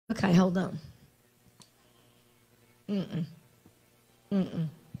Okay, hold on.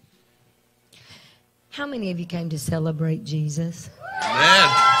 How many of you came to celebrate Jesus? Amen.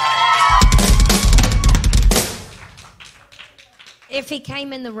 If he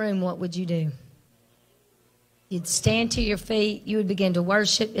came in the room, what would you do? You'd stand to your feet. You would begin to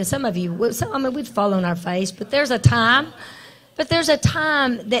worship. And some of you, we'd fall on our face, but there's a time. But there's a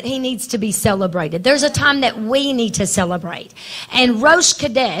time that he needs to be celebrated. There's a time that we need to celebrate. And Rosh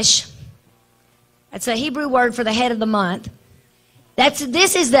Kadesh, that's a Hebrew word for the head of the month.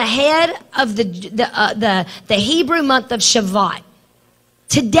 This is the head of the Hebrew month of Shavuot.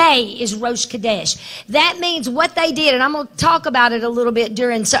 Today is Rosh Kadesh. That means what they did, and I'm going to talk about it a little bit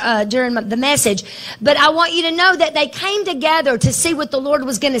during the message, but I want you to know that they came together to see what the Lord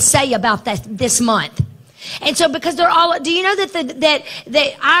was going to say about this month. And so because they're all, do you know that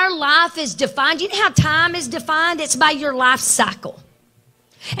our life is defined? You know how time is defined? It's by your life cycle.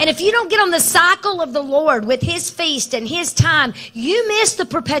 And if you don't get on the cycle of the Lord with his feast and his time, you miss the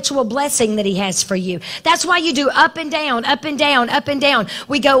perpetual blessing that he has for you. That's why you do up and down, up and down, up and down.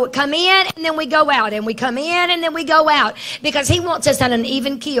 We come in and then we go out, and we come in and then we go out, because he wants us on an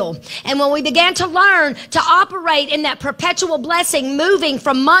even keel. And when we began to learn to operate in that perpetual blessing, moving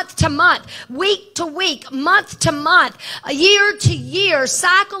from month to month, week to week, month to month, year to year,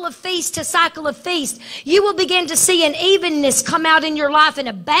 cycle of feast to cycle of feast, you will begin to see an evenness come out in your life,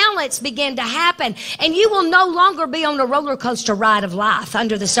 and a balance begin to happen, and you will no longer be on a roller coaster ride of life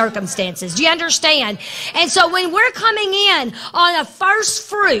under the circumstances. Do you understand? And so when we're coming in on a first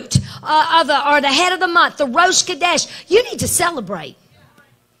fruit or the head of the month, the Rosh Kadesh, you need to celebrate.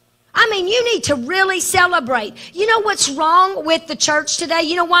 I mean, you need to really celebrate. You know what's wrong with the church today?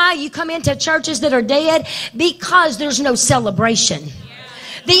 You know why you come into churches that are dead? Because there's no celebration.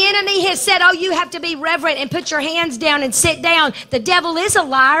 The enemy has said, oh, you have to be reverent and put your hands down and sit down. The devil is a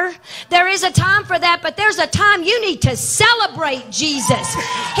liar. There is a time for that, but there's a time you need to celebrate Jesus.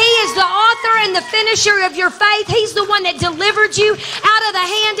 He is the author and the finisher of your faith. He's the one that delivered you out of the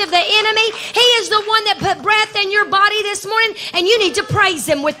hand of the enemy. He is the one that put breath in your body this morning, and you need to praise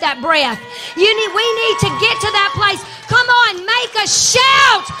him with that breath. We need to get to that place. Come on, make a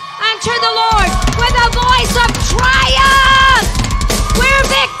shout unto the Lord with a voice of triumph. We're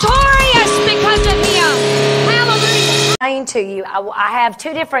victorious because of him. Hallelujah. To you, I have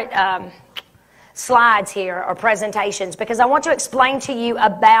two different slides here, or presentations, because I want to explain to you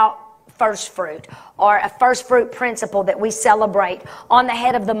about first fruit, or a first fruit principle that we celebrate on the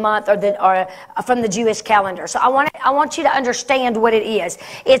head of the month, or from the Jewish calendar. So I want you to understand what it is.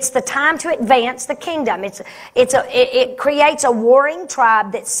 It's the time to advance the kingdom. It creates a warring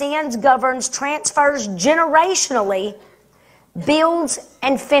tribe that sends, governs, transfers generationally, builds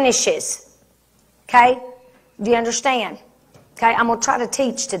and finishes. Okay? Do you understand? Okay, I'm going to try to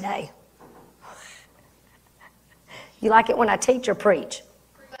teach today. You like it when I teach or preach?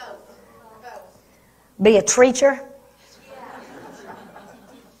 Be a treacher?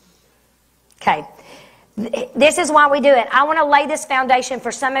 Okay. This is why we do it. I want to lay this foundation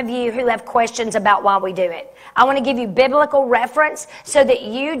for some of you who have questions about why we do it. I want to give you biblical reference so that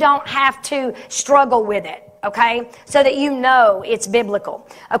you don't have to struggle with it. Okay, so that you know it's biblical.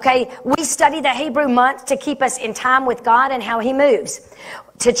 Okay, we study the Hebrew month to keep us in time with God and how he moves,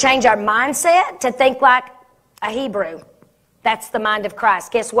 to change our mindset, to think like a Hebrew. That's the mind of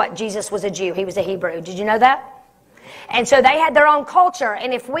Christ. Guess what? Jesus was a Jew. He was a Hebrew. Did you know that? And so they had their own culture.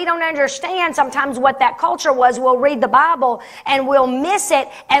 And if we don't understand sometimes what that culture was, we'll read the Bible and we'll miss it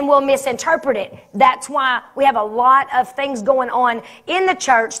and we'll misinterpret it. That's why we have a lot of things going on in the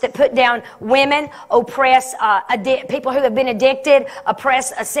church that put down women, oppress people who have been addicted,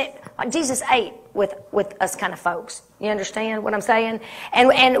 oppress. Jesus ate with us kind of folks. You understand what I'm saying?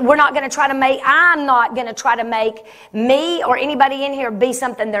 And we're not going to try to I'm not going to try to make me or anybody in here be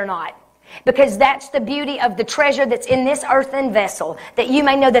something they're not. Because that's the beauty of the treasure that's in this earthen vessel, that you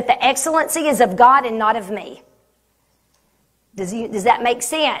may know that the excellency is of God and not of me. Does that make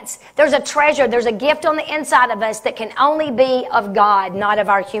sense? There's a treasure, there's a gift on the inside of us that can only be of God, not of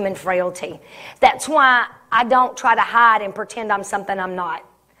our human frailty. That's why I don't try to hide and pretend I'm something I'm not.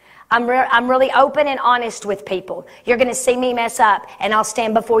 I'm really open and honest with people. You're going to see me mess up, and I'll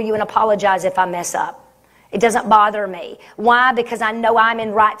stand before you and apologize if I mess up. It doesn't bother me. Why? Because I know I'm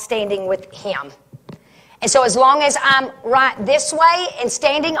in right standing with him. And so as long as I'm right this way and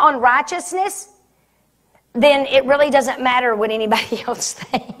standing on righteousness, then it really doesn't matter what anybody else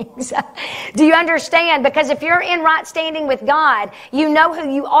thinks. Do you understand? Because if you're in right standing with God, you know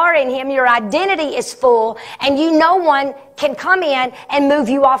who you are in him, your identity is full, and you no one can come in and move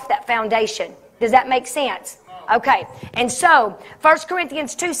you off that foundation. Does that make sense? Okay, and so 1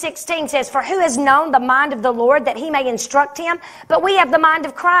 Corinthians 2:16 says, "For who has known the mind of the Lord that he may instruct him? But we have the mind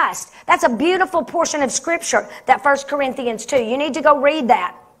of Christ." That's a beautiful portion of Scripture, that 1 Corinthians 2. You need to go read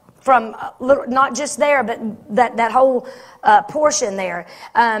that from not just there, but that whole portion there,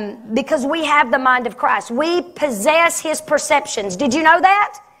 because we have the mind of Christ. We possess His perceptions. Did you know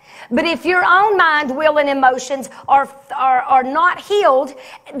that? But if your own mind, will, and emotions are not healed,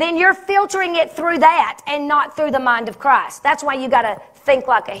 then you're filtering it through that and not through the mind of Christ. That's why you got to think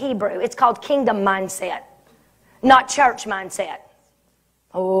like a Hebrew. It's called kingdom mindset, not church mindset.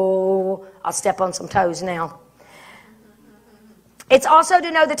 Oh, I'll step on some toes now. It's also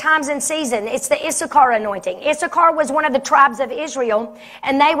to know the times and season. It's the Issachar anointing. Issachar was one of the tribes of Israel,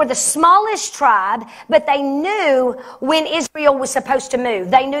 and they were the smallest tribe, but they knew when Israel was supposed to move.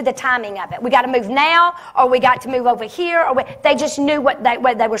 They knew the timing of it. We got to move now, or we got to move over here, or they just knew what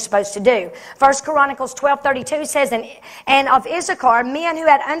they were supposed to do. 1 Chronicles 12:32 says, and of Issachar, men who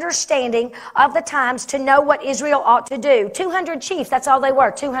had understanding of the times to know what Israel ought to do. 200 chiefs, that's all they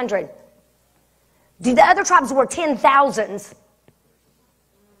were, 200. The other tribes were 10,000s.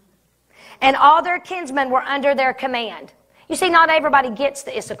 And all their kinsmen were under their command. You see, not everybody gets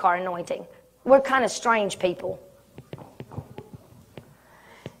the Issachar anointing. We're kind of strange people.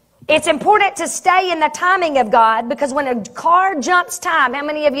 It's important to stay in the timing of God, because when a car jumps time, how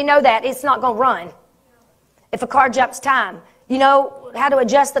many of you know that? It's not going to run. If a car jumps time. You know how to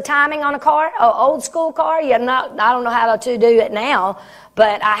adjust the timing on a car? An old school car? I don't know how to do it now,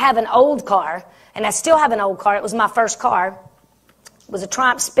 but I have an old car, and I still have an old car. It was my first car. It was a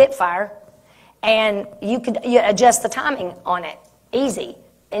Triumph Spitfire. And you adjust the timing on it easy.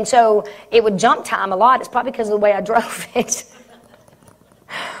 And so it would jump time a lot. It's probably because of the way I drove it.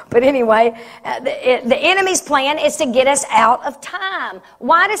 But anyway, the enemy's plan is to get us out of time.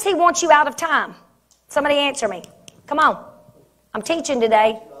 Why does he want you out of time? Somebody answer me. Come on. I'm teaching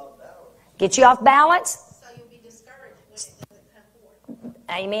today. Get you off balance. So you'll be discouraged when it doesn't come forth.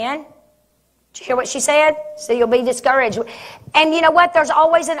 Amen. Did you hear what she said? So you'll be discouraged. And you know what? There's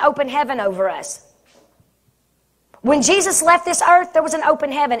always an open heaven over us. When Jesus left this earth, there was an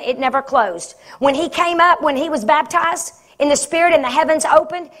open heaven. It never closed. When he came up, when he was baptized in the Spirit and the heavens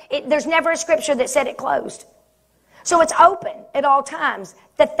opened, there's never a scripture that said it closed. So it's open at all times.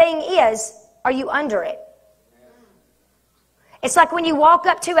 The thing is, are you under it? It's like when you walk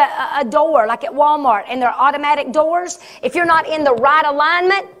up to a door, like at Walmart, and there are automatic doors. If you're not in the right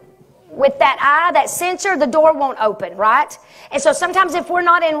alignment with that eye, that sensor, the door won't open, right? And so sometimes if we're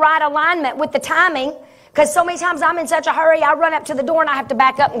not in right alignment with the timing, because so many times I'm in such a hurry, I run up to the door and I have to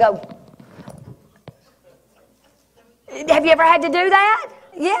back up and go. Have you ever had to do that?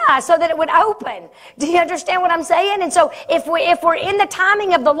 Yeah, so that it would open. Do you understand what I'm saying? And so if we're in the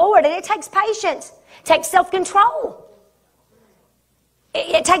timing of the Lord, and it takes patience, it takes self-control.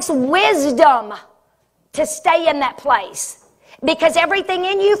 It takes wisdom to stay in that place. Because everything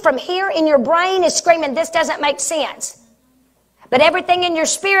in you from here in your brain is screaming, this doesn't make sense. But everything in your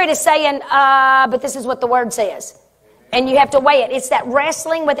spirit is saying, but this is what the Word says. And you have to weigh it. It's that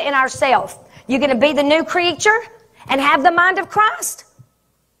wrestling within ourselves. You're going to be the new creature and have the mind of Christ?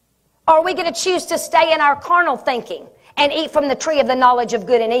 Or are we going to choose to stay in our carnal thinking and eat from the tree of the knowledge of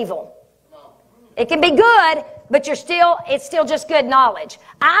good and evil? It can be good, but it's still just good knowledge.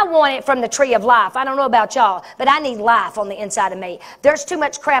 I want it from the tree of life. I don't know about y'all, but I need life on the inside of me. There's too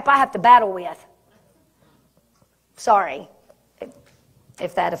much crap I have to battle with. Sorry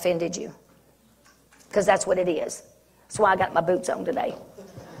if that offended you, because that's what it is. That's why I got my boots on today.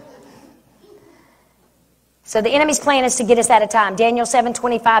 So the enemy's plan is to get us out of time. Daniel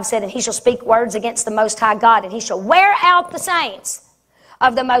 7:25 said, and he shall speak words against the Most High God, and he shall wear out the saints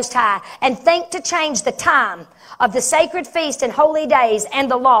of the Most High, and think to change the time of the sacred feast and holy days and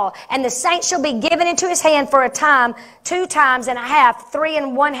the law. And the saints shall be given into his hand for a time, 2 times and a half,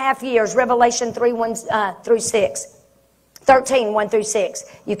 3.5 years. Revelation 3:1-6. 13, 1 through 6.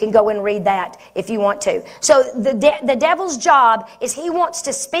 You can go and read that if you want to. So the devil's job is he wants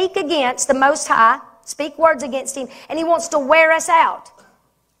to speak against the Most High, speak words against him, and he wants to wear us out.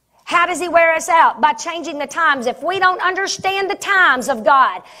 How does he wear us out? By changing the times. If we don't understand the times of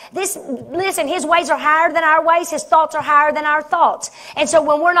God, listen, his ways are higher than our ways. His thoughts are higher than our thoughts. And so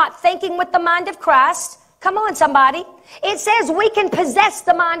when we're not thinking with the mind of Christ, come on somebody, it says we can possess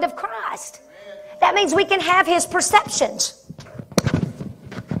the mind of Christ. That means we can have his perceptions.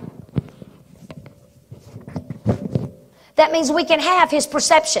 That means we can have his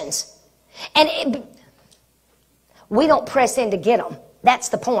perceptions. And we don't press in to get them. That's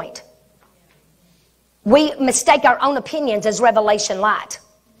the point. We mistake our own opinions as revelation light.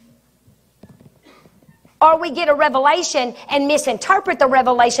 Or we get a revelation and misinterpret the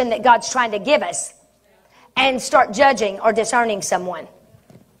revelation that God's trying to give us and start judging or discerning someone.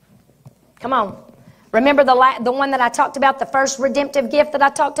 Come on. Remember the one that I talked about, the first redemptive gift that I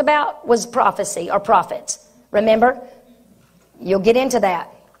talked about was prophecy or prophets. Remember? You'll get into that.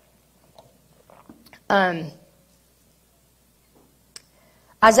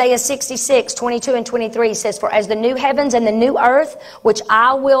 Isaiah 66, 22 and 23 says, "For as the new heavens and the new earth, which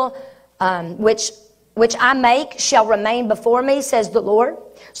I will, which I make shall remain before me, says the Lord,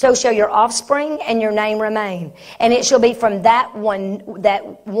 so shall your offspring and your name remain. And it shall be from that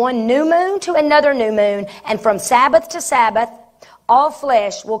one new moon to another new moon, and from Sabbath to Sabbath, all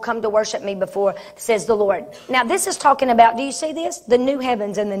flesh will come to worship me before, says the Lord." Now this is talking about, do you see this? The new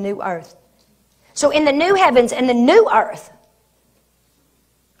heavens and the new earth. So in the new heavens and the new earth,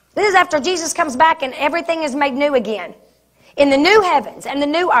 this is after Jesus comes back and everything is made new again. In the new heavens and the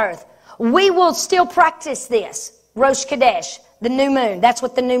new earth, we will still practice this. Rosh Chodesh, the new moon. That's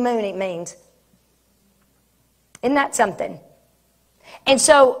what the new moon means. Isn't that something? And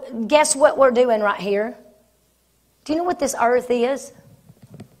so, guess what we're doing right here? Do you know what this earth is?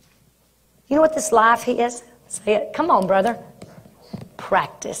 You know what this life is? Say it. Come on, brother.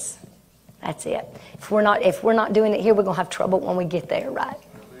 Practice. That's it. If we're not doing it here, we're going to have trouble when we get there, right?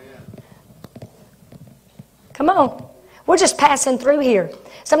 Come on. We're just passing through here.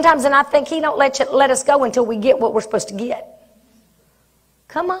 Sometimes, and I think He don't let us go until we get what we're supposed to get.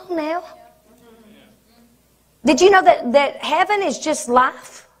 Come on now. Did you know that heaven is just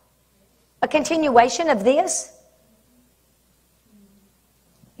life? A continuation of this?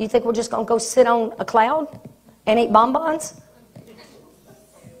 You think we're just going to go sit on a cloud and eat bonbons?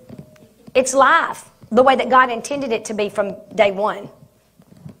 It's life, the way that God intended it to be from day one.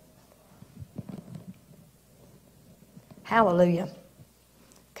 Hallelujah.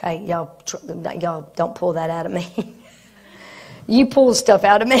 Okay, y'all don't pull that out of me. You pull stuff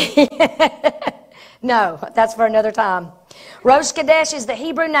out of me. No, that's for another time. Rosh Chodesh is the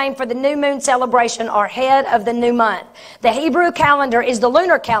Hebrew name for the new moon celebration or head of the new month. The Hebrew calendar is the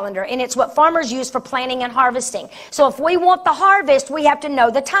lunar calendar, and it's what farmers use for planting and harvesting. So if we want the harvest, we have to know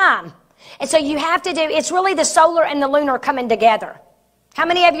the time. And so you have to it's really the solar and the lunar coming together. How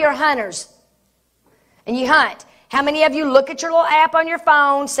many of you are hunters? And you hunt. How many of you look at your little app on your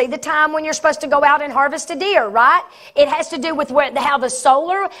phone, see the time when you're supposed to go out and harvest a deer, right? It has to do with how the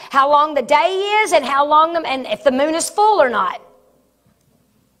solar, how long the day is, and and if the moon is full or not.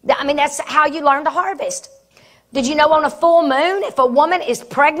 I mean, that's how you learn to harvest. Did you know on a full moon, if a woman is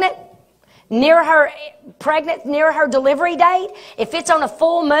pregnant near her delivery date, if it's on a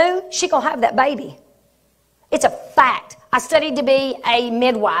full moon, she's going to have that baby. It's a fact. I studied to be a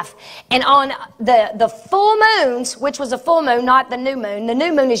midwife. And on the full moons, which was a full moon, not the new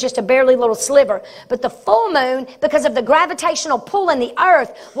moon is just a barely little sliver. But the full moon, because of the gravitational pull in the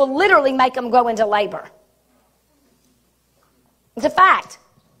earth, will literally make them go into labor. It's a fact.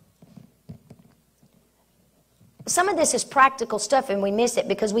 Some of this is practical stuff and we miss it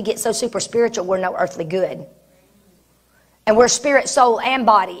because we get so super spiritual we're no earthly good. And we're spirit, soul, and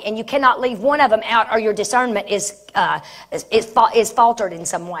body. And you cannot leave one of them out or your discernment is faltered in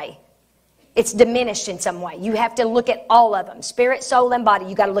some way. It's diminished in some way. You have to look at all of them. Spirit, soul, and body.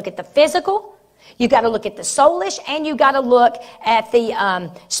 You got to look at the physical. You got to look at the soulish. And you got to look at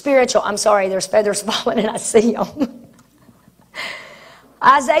the spiritual. I'm sorry, there's feathers falling and I see them.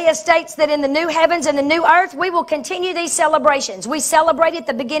 Isaiah states that in the new heavens and the new earth, we will continue these celebrations. We celebrate at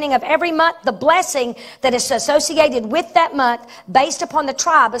the beginning of every month the blessing that is associated with that month based upon the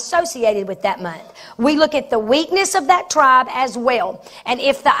tribe associated with that month. We look at the weakness of that tribe as well. And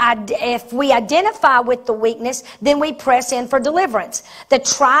if we identify with the weakness, then we press in for deliverance. The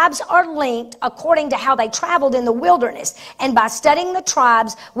tribes are linked according to how they traveled in the wilderness. And by studying the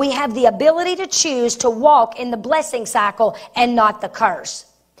tribes, we have the ability to choose to walk in the blessing cycle and not the curse.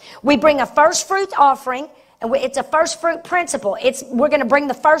 We bring a first fruit offering, and it's a first fruit principle. We're going to bring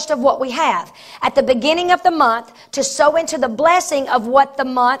the first of what we have at the beginning of the month to sow into the blessing of what the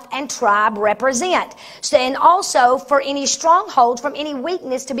month and tribe represent. So, and also for any stronghold from any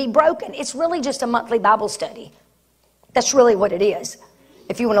weakness to be broken. It's really just a monthly Bible study. That's really what it is,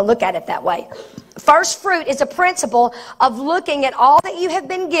 if you want to look at it that way. First fruit is a principle of looking at all that you have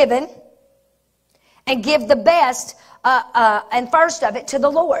been given and give the best and first of it to the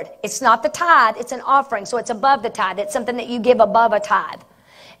Lord. It's not the tithe, it's an offering, so it's above the tithe. It's something that you give above a tithe.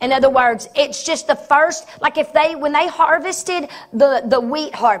 In other words, it's just the first, like when they harvested the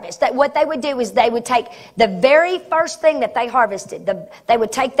wheat harvest, that what they would do is they would take the very first thing that they harvested, they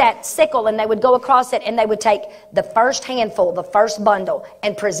would take that sickle and they would go across it and they would take the first handful, the first bundle,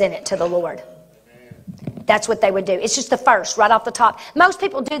 and present it to the Lord. That's what they would do. It's just the first, right off the top. Most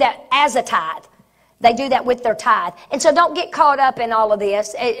people do that as a tithe. They do that with their tithe. And so don't get caught up in all of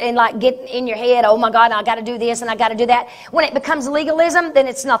this and like get in your head, oh my God, I got to do this and I got to do that. When it becomes legalism, then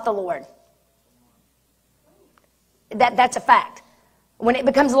it's not the Lord. That's a fact. When it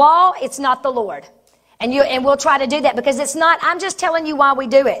becomes law, it's not the Lord. And we'll try to do that because it's not, I'm just telling you why we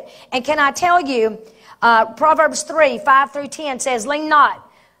do it. And can I tell you, Proverbs 3, 5 through 10 says, lean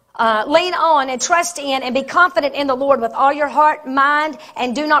on and trust in and be confident in the Lord with all your heart, mind,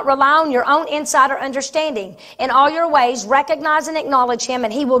 and do not rely on your own insight or understanding. In all your ways, recognize and acknowledge Him,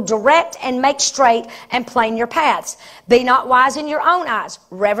 and He will direct and make straight and plain your paths. Be not wise in your own eyes.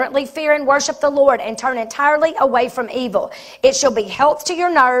 Reverently fear and worship the Lord, and turn entirely away from evil. It shall be health to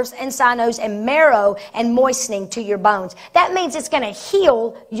your nerves and sinews, and marrow and moistening to your bones. That means it's going to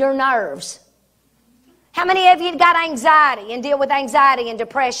heal your nerves. How many of you got anxiety and deal with anxiety and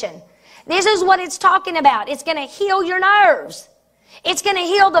depression? This is what it's talking about. It's going to heal your nerves. It's going to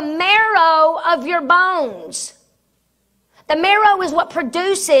heal the marrow of your bones. The marrow is what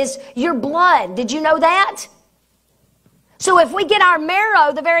produces your blood. Did you know that? So if we get our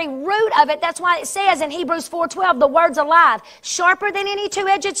marrow, the very root of it, that's why it says in Hebrews 4:12, the word's alive, sharper than any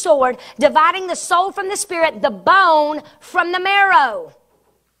two-edged sword, dividing the soul from the spirit, the bone from the marrow.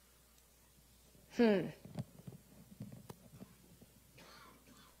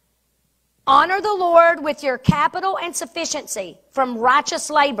 Honor the Lord with your capital and sufficiency from righteous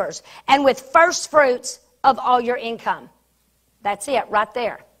labors and with first fruits of all your income. That's it right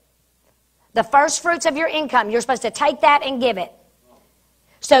there. The first fruits of your income, you're supposed to take that and give it.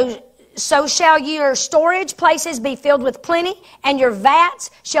 So shall your storage places be filled with plenty, and your vats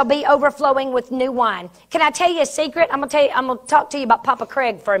shall be overflowing with new wine. Can I tell you a secret? I'm going to talk to you about Papa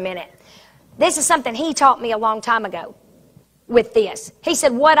Craig for a minute. This is something he taught me a long time ago with this. He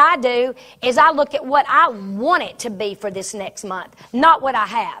said, what I do is I look at what I want it to be for this next month, not what I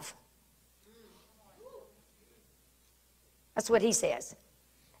have. That's what he says.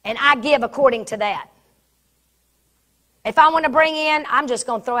 And I give according to that. If I want to bring in, I'm just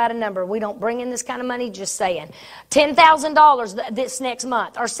going to throw out a number. We don't bring in this kind of money, just saying. $10,000 this next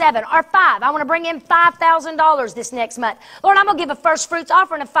month, or 7, or 5. I want to bring in $5,000 this next month. Lord, I'm going to give a first fruits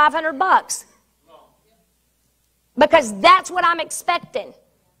offering of $500. Because that's what I'm expecting.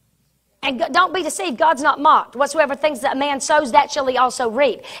 And don't be deceived. God's not mocked. Whatsoever things that a man sows, that shall he also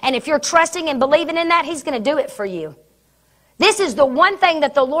reap. And if you're trusting and believing in that, He's going to do it for you. This is the one thing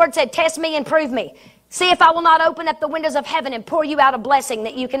that the Lord said, test me and prove me. See if I will not open up the windows of heaven and pour you out a blessing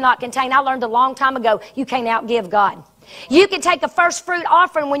that you cannot contain. I learned a long time ago, you can't outgive God. You can take a first fruit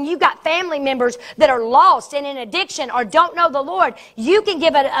offering when you've got family members that are lost and in addiction or don't know the Lord. You can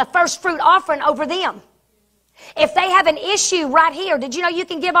give a first fruit offering over them. If they have an issue right here, did you know you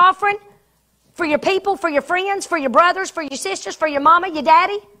can give offering for your people, for your friends, for your brothers, for your sisters, for your mama, your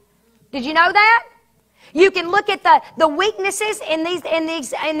daddy? Did you know that? You can look at the weaknesses in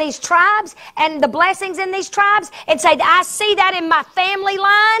these tribes and the blessings in these tribes and say, I see that in my family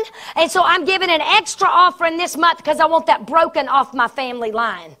line, and so I'm giving an extra offering this month because I want that broken off my family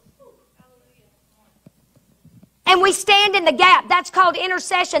line. And we stand in the gap. That's called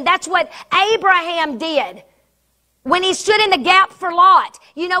intercession. That's what Abraham did when he stood in the gap for Lot.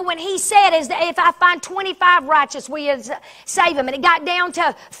 You know, when he said, if I find 25 righteous, will you save him? And it got down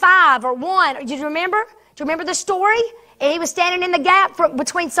to 5 or 1. Do you remember? Do you remember the story? And he was standing in the gap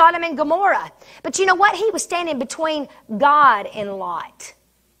between Sodom and Gomorrah. But you know what? He was standing between God and Lot.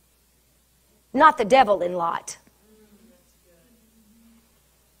 Not the devil and Lot.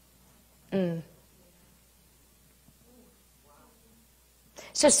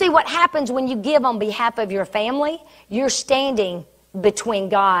 So see what happens when you give on behalf of your family? You're standing between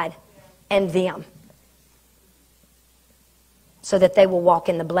God and them, so that they will walk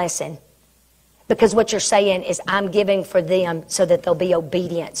in the blessing. Because what you're saying is, I'm giving for them so that they'll be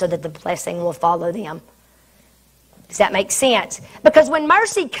obedient, so that the blessing will follow them. Does that make sense? Because when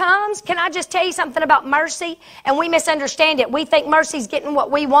mercy comes, can I just tell you something about mercy? And we misunderstand it. We think mercy's getting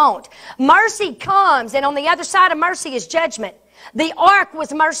what we want. Mercy comes, and on the other side of mercy is judgment. The ark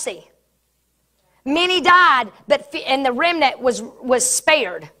was mercy. Many died, and the remnant was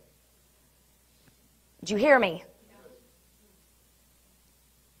spared. Did you hear me?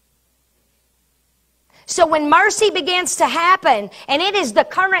 So when mercy begins to happen, and it is the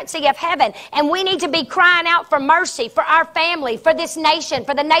currency of heaven, and we need to be crying out for mercy for our family, for this nation,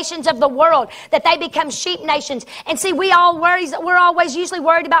 for the nations of the world, that they become sheep nations. And see, we're always usually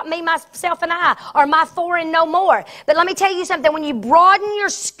worried about me, myself, and I, or my four and no more. But let me tell you something. When you broaden your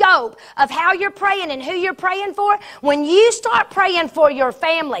scope of how you're praying and who you're praying for, when you start praying for your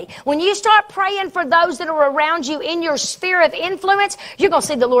family, when you start praying for those that are around you in your sphere of influence, you're going to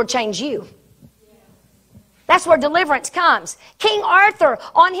see the Lord change you. That's where deliverance comes. King Arthur,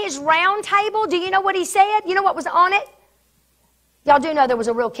 on his round table, do you know what he said? You know what was on it? Y'all do know there was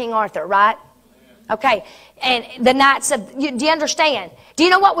a real King Arthur, right? Okay. And the knights of, do you understand? Do you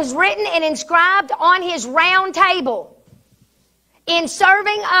know what was written and inscribed on his round table? In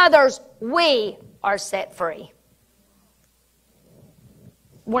serving others, we are set free.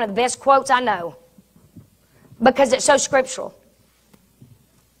 One of the best quotes I know. Because it's so scriptural.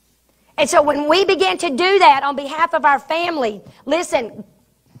 And so when we begin to do that on behalf of our family, listen,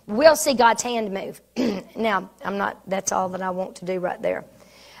 we'll see God's hand move. Now, that's all that I want to do right there.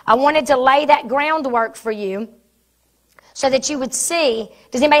 I wanted to lay that groundwork for you so that you would see.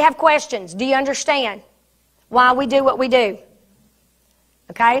 Does anybody have questions? Do you understand why we do what we do?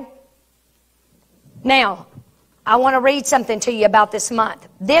 Okay? Now, I want to read something to you about this month.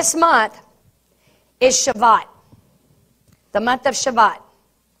 This month is Shabbat, the month of Shabbat.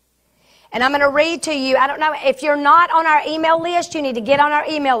 And I'm going to read to you, I don't know, if you're not on our email list, you need to get on our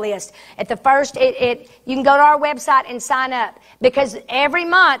email list. At the first, you can go to our website and sign up. Because every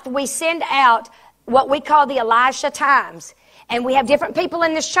month we send out what we call the Elisha Times. And we have different people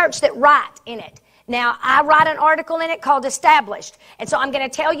in this church that write in it. Now, I write an article in it called Established. And so I'm going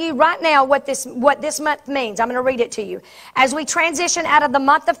to tell you right now what this month means. I'm going to read it to you. As we transition out of the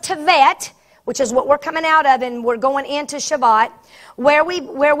month of Tevet, which is what we're coming out of, and we're going into Shabbat, where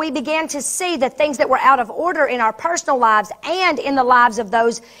we began to see the things that were out of order in our personal lives and in the lives of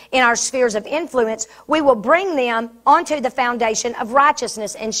those in our spheres of influence, we will bring them onto the foundation of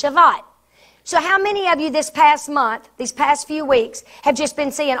righteousness in Shabbat. So how many of you this past month, these past few weeks, have just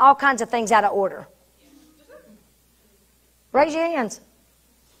been seeing all kinds of things out of order? Raise your hands.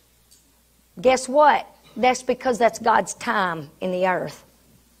 Guess what? That's because that's God's time in the earth.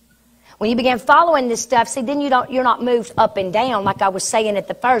 When you begin following this stuff, see, then you're not moved up and down like I was saying at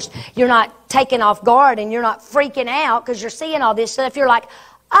the first. You're not taken off guard and you're not freaking out because you're seeing all this stuff. You're like,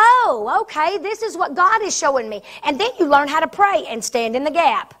 oh, okay, this is what God is showing me. And then you learn how to pray and stand in the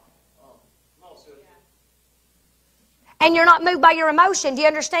gap. And you're not moved by your emotion. Do you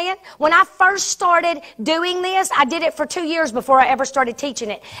understand? When I first started doing this, I did it for 2 years before I ever started teaching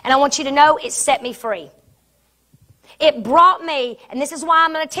it. And I want you to know it set me free. It brought me, and this is why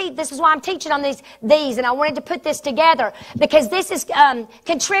I'm going to teach, this is why I'm teaching on these, and I wanted to put this together, because this is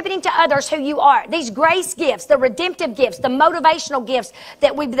contributing to others who you are. These grace gifts, the redemptive gifts, the motivational gifts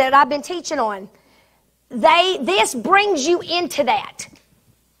that I've been teaching on, this brings you into that.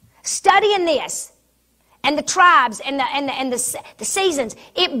 Studying this, and the tribes, and the seasons,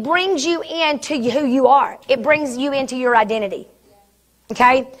 it brings you into who you are. It brings you into your identity.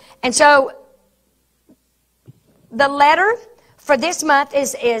 Okay? And so, the letter for this month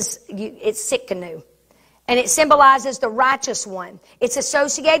it's Sitkanu. And it symbolizes the righteous one. It's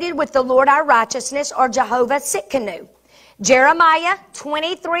associated with the Lord our righteousness, or Jehovah Sitkanu. Jeremiah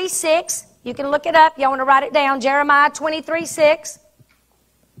 23:6. You can look it up. Y'all want to write it down. Jeremiah 23:6.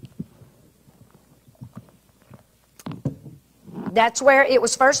 That's where it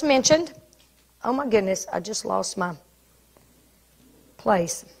was first mentioned. Oh my goodness, I just lost my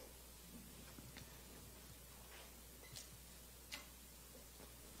place.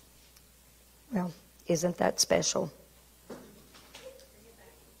 Well, isn't that special?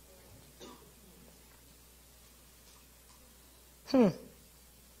 Did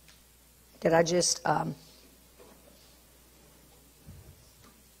I just...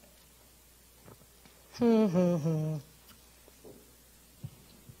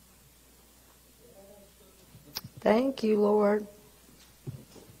 Thank you, Lord.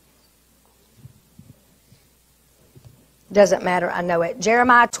 Doesn't matter, I know it.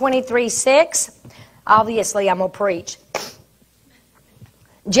 Jeremiah 23:6. Obviously, I'm going to preach.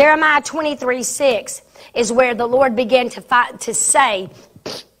 Jeremiah 23:6 is where the Lord began to say,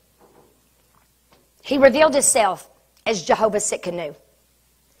 He revealed Himself as Jehovah Sitkanu,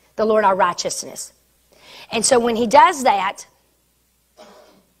 the Lord our righteousness. And so when He does that,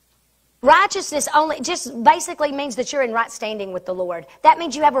 righteousness only just basically means that you're in right standing with the Lord. That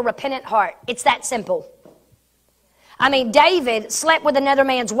means you have a repentant heart. It's that simple. I mean, David slept with another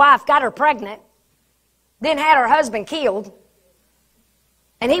man's wife, got her pregnant, then had her husband killed,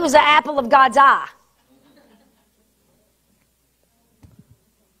 and he was the apple of God's eye.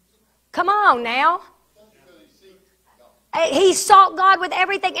 Come on now. He sought God with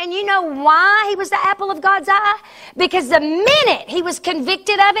everything. And you know why he was the apple of God's eye? Because the minute he was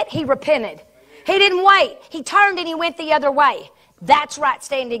convicted of it, he repented. He didn't wait. He turned and he went the other way. That's right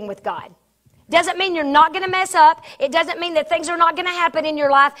standing with God. Doesn't mean you're not going to mess up. It doesn't mean that things are not going to happen in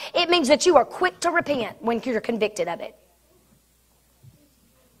your life. It means that you are quick to repent when you're convicted of it.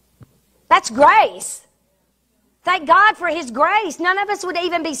 That's grace. Thank God for his grace. None of us would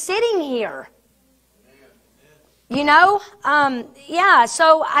even be sitting here. You know, yeah,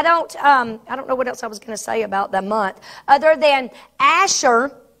 so I don't know what else I was going to say about the month. Other than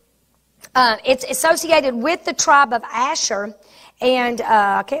Asher, it's associated with the tribe of Asher. And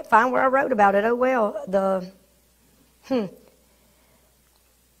I can't find where I wrote about it. Oh, well, I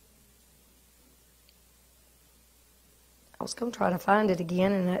was going to try to find it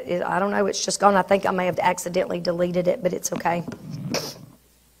again, and I don't know, it's just gone. I think I may have accidentally deleted it, but it's okay.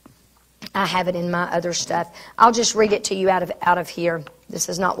 I have it in my other stuff. I'll just read it to you out of here. This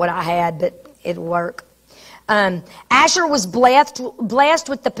is not what I had, but it'll work. Asher was blessed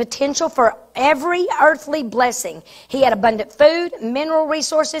with the potential for every earthly blessing. He had abundant food, mineral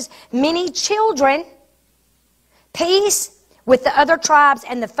resources, many children, peace with the other tribes,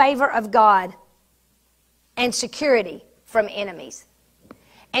 and the favor of God, and security from enemies.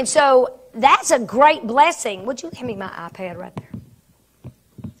 And so that's a great blessing. Would you hand me my iPad right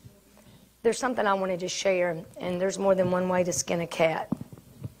there? There's something I wanted to share, and there's more than one way to skin a cat.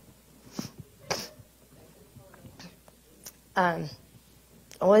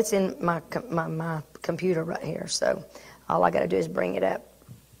 Well, it's in my computer right here, so all I got to do is bring it up.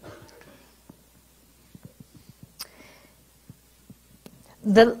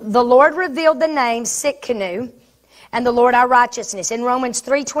 The Lord revealed the name Sitkanu, and the Lord our righteousness. In Romans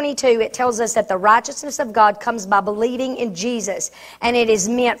 3:22, it tells us that the righteousness of God comes by believing in Jesus, and it is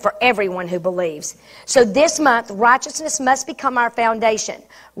meant for everyone who believes. So this month, righteousness must become our foundation.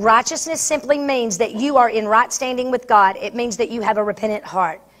 Righteousness simply means that you are in right standing with God. It means that you have a repentant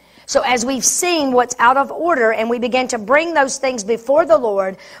heart. So as we've seen what's out of order and we begin to bring those things before the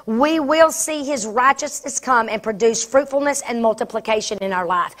Lord, we will see his righteousness come and produce fruitfulness and multiplication in our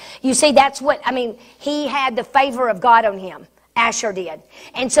life. You see, he had the favor of God on him. Asher did.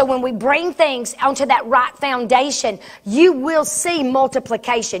 And so when we bring things onto that right foundation, you will see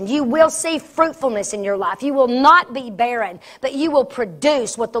multiplication. You will see fruitfulness in your life. You will not be barren, but you will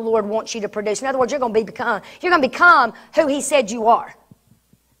produce what the Lord wants you to produce. In other words, you're going to become who he said you are.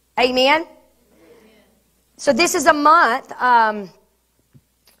 Amen? So this is a month.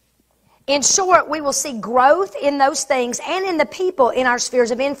 In short, we will see growth in those things and in the people in our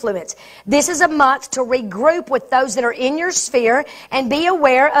spheres of influence. This is a month to regroup with those that are in your sphere and be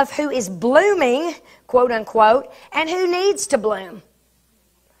aware of who is blooming, quote unquote, and who needs to bloom.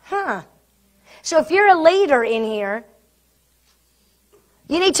 So if you're a leader in here,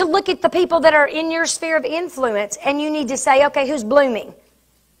 you need to look at the people that are in your sphere of influence and you need to say, okay, who's blooming?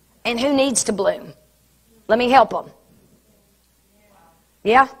 And who needs to bloom? Let me help them.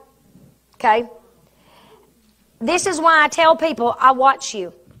 Yeah? Okay? This is why I tell people, I watch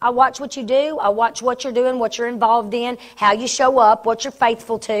you. I watch what you do. I watch what you're doing, what you're involved in, how you show up, what you're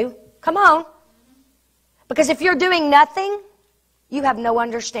faithful to. Come on. Because if you're doing nothing, you have no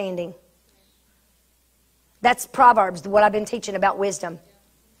understanding. That's Proverbs, what I've been teaching about wisdom.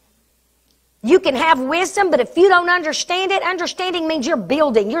 You can have wisdom, but if you don't understand it, understanding means you're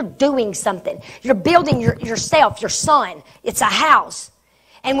building, you're doing something. You're building yourself, your son. It's a house.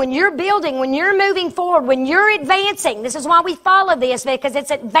 And when you're building, when you're moving forward, when you're advancing, this is why we follow this, because it's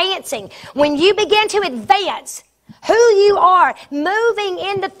advancing. When you begin to advance who you are, moving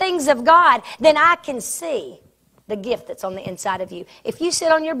in the things of God, then I can see the gift that's on the inside of you. If you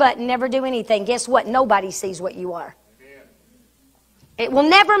sit on your butt and never do anything, guess what? Nobody sees what you are. It will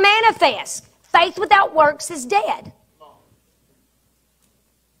never manifest. Faith without works is dead.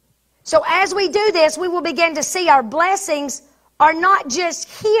 So as we do this, we will begin to see our blessings are not just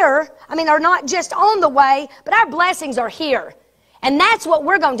here, are not just on the way, but our blessings are here. And that's what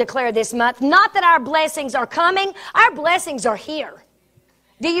we're going to declare this month. Not that our blessings are coming, our blessings are here.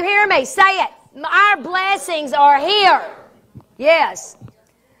 Do you hear me? Say it. Our blessings are here. Yes.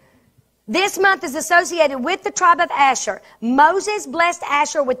 This month is associated with the tribe of Asher. Moses blessed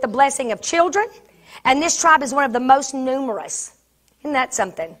Asher with the blessing of children, and this tribe is one of the most numerous. Isn't that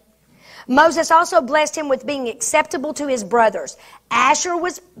something? Moses also blessed him with being acceptable to his brothers. Asher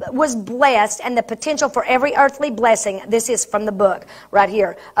was blessed and the potential for every earthly blessing. This is from the book right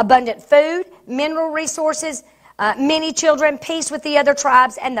here. Abundant food, mineral resources, many children, peace with the other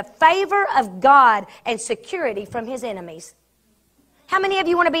tribes, and the favor of God and security from his enemies. How many of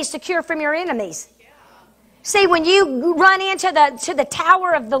you want to be secure from your enemies? See, when you run into the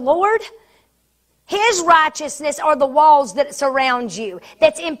tower of the Lord, His righteousness are the walls that surround you.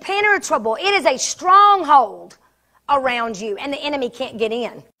 That's impenetrable. It is a stronghold around you, and the enemy can't get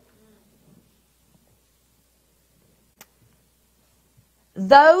in.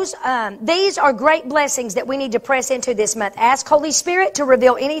 These are great blessings that we need to press into this month. Ask Holy Spirit to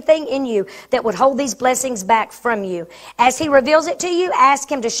reveal anything in you that would hold these blessings back from you. As He reveals it to you, ask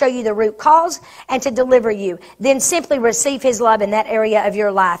Him to show you the root cause and to deliver you. Then simply receive His love in that area of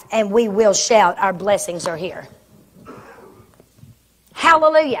your life, and we will shout, our blessings are here.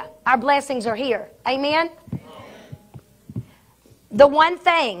 Hallelujah. Our blessings are here. Amen? The one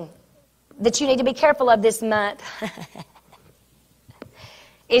thing that you need to be careful of this month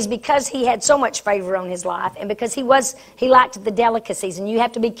is because he had so much favor on his life, and because he liked the delicacies, and you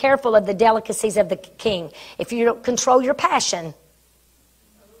have to be careful of the delicacies of the king. If you don't control your passion,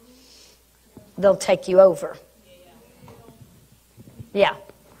 they'll take you over. Yeah.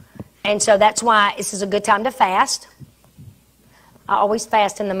 And so that's why this is a good time to fast. I always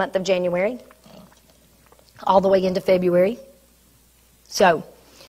fast in the month of January, all the way into February. So